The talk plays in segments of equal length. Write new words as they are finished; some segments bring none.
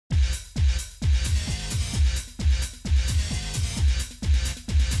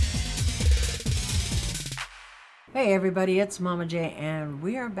Hey everybody, it's Mama J, and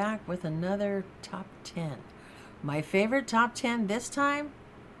we are back with another top 10. My favorite top 10 this time,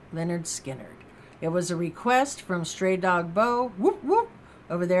 Lynyrd Skynyrd. It was a request from Stray Dog Bo, whoop whoop,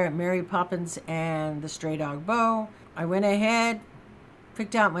 over there at Mary Poppins and the Stray Dog Bo. I went ahead,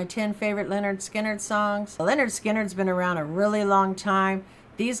 picked out my 10 favorite Lynyrd Skynyrd songs. Lynyrd Skynyrd's been around a really long time.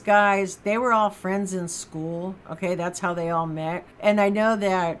 These guys, they were all friends in school. Okay, that's how they all met. And I know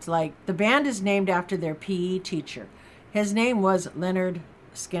that, like, the band is named after their PE teacher. His name was Lynyrd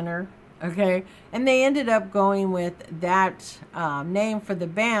Skynyrd. Okay, and they ended up going with that name for the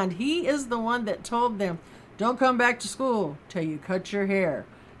band. He is the one that told them, don't come back to school till you cut your hair.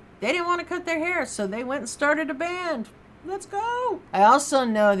 They didn't want to cut their hair, so they went and started a band. Let's go. I also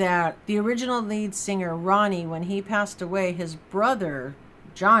know that the original lead singer, Ronnie, when he passed away, his brother,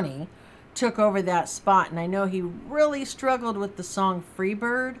 Johnny, took over that spot. And I know he really struggled with the song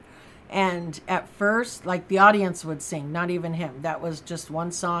Freebird. And at first, like, the audience would sing, not even him. That was just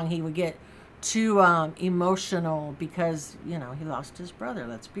one song. He would get too emotional because, you know, he lost his brother.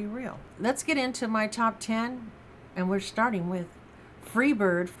 Let's be real. Let's get into my top 10. And we're starting with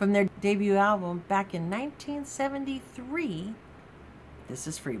Freebird from their debut album back in 1973. This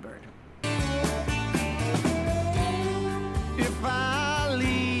is Freebird. If I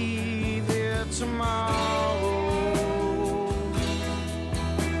leave here tomorrow,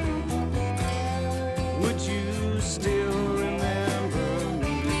 would you still remember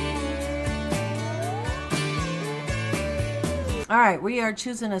me? All right, we are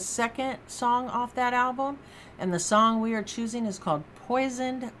choosing a second song off that album, and the song we are choosing is called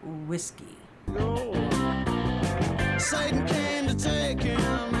Poisoned Whiskey. Satan came to take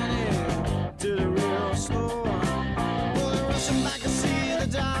him and he did a real slow. Back and see the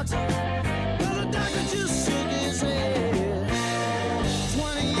doctor, but the doctor just shook his head.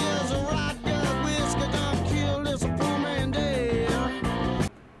 20 years of rot gut whiskey done killed this poor man dead.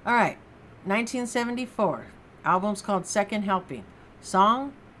 All right, 1974. Album's called Second Helping.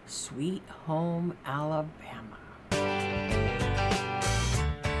 Song, Sweet Home Alabama.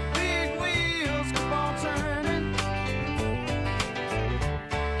 Big wheels keep on turning,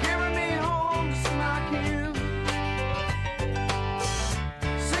 carry me home to smack you.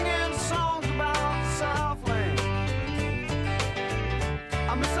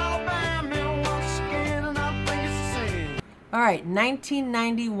 All right,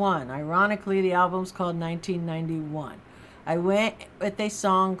 1991. Ironically, the album's called 1991. I went with a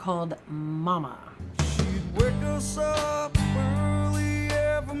song called Mama. She'd wake us up early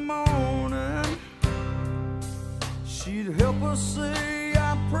every morning. She'd help us say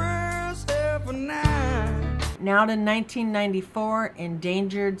our prayers every night. Now to 1994,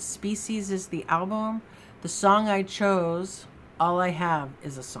 Endangered Species is the album. The song I chose, All I Have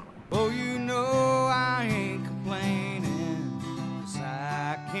Is a Song. Oh, you know I ain't complaining, 'cause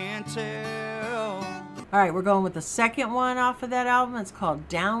I can't tell. All right, we're going with the second one off of that album. It's called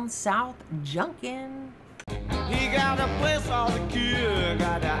Down South Junkin'. He got a place all the cure,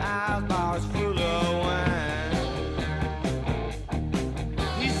 got the eyes bars full of wine.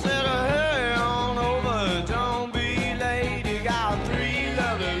 He said, hurry on over, don't be late. He got 3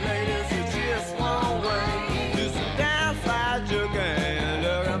 lovely ladies who just won't wait. Just a down south junkin',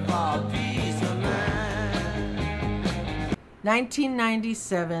 looking for peace of mind.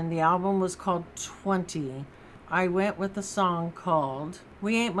 1997, the album was called 20. I went with a song called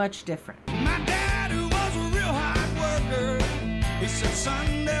We Ain't Much Different. My dad, who was a real hard worker, he said,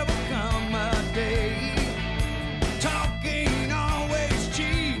 son, there will come a day. Talk ain't always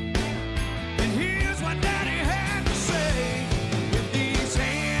cheap. And here's what daddy had to say. With these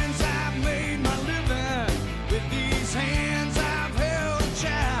hands I've made my living. With these hands I've held a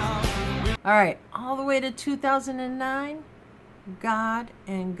child. All right, all the way to 2009, God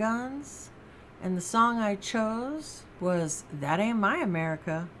and Guns. And the song I chose was That Ain't My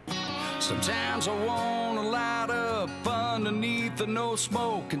America. Sometimes I wanna light up underneath the no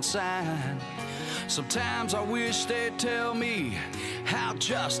smoking sign. Sometimes I wish they'd tell me how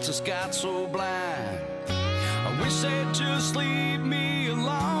justice got so blind. I wish they'd just leave me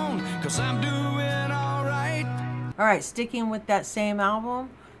alone, 'cause I'm doing alright. All right, sticking with that same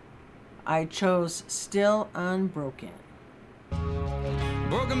album, I chose Still Unbroken.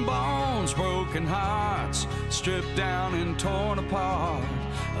 Broken bones, broken hearts, stripped down and torn apart.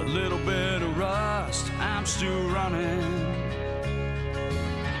 A little bit of rust, I'm still running.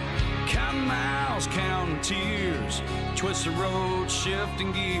 Counting miles, counting tears, twisted roads,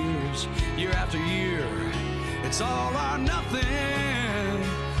 shifting gears. Year after year, it's all or nothing.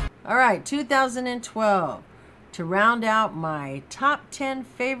 All right, 2012. To round out my top 10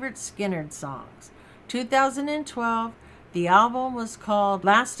 favorite Skynyrd songs. 2012. The album was called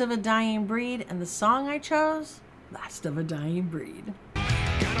Last of a Dying Breed, and the song I chose, Last of a Dying Breed. Got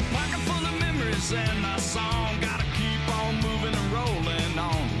a pocket full of memories and a song. Gotta keep on moving and rolling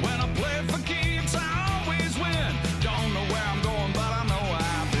on. When I play it for keeps, I always win. Don't know where I'm going, but I know where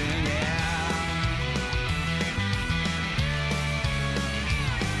I've been, yeah.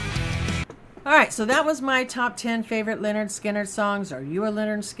 All right, so that was my top 10 favorite Lynyrd Skynyrd songs. Are you a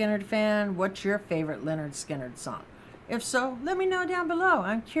Lynyrd Skynyrd fan? What's your favorite Lynyrd Skynyrd song? If so, let me know down below.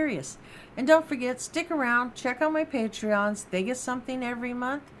 I'm curious. And don't forget, stick around, check out my Patreons. They get something every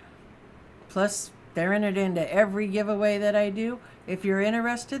month. Plus, they're entered into every giveaway that I do. If you're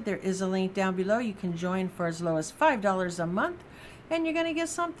interested, there is a link down below. You can join for as low as $5 a month, and you're going to get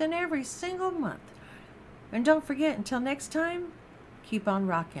something every single month. And don't forget, until next time, keep on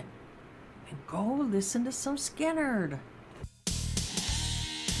rocking. And go listen to some Skynyrd.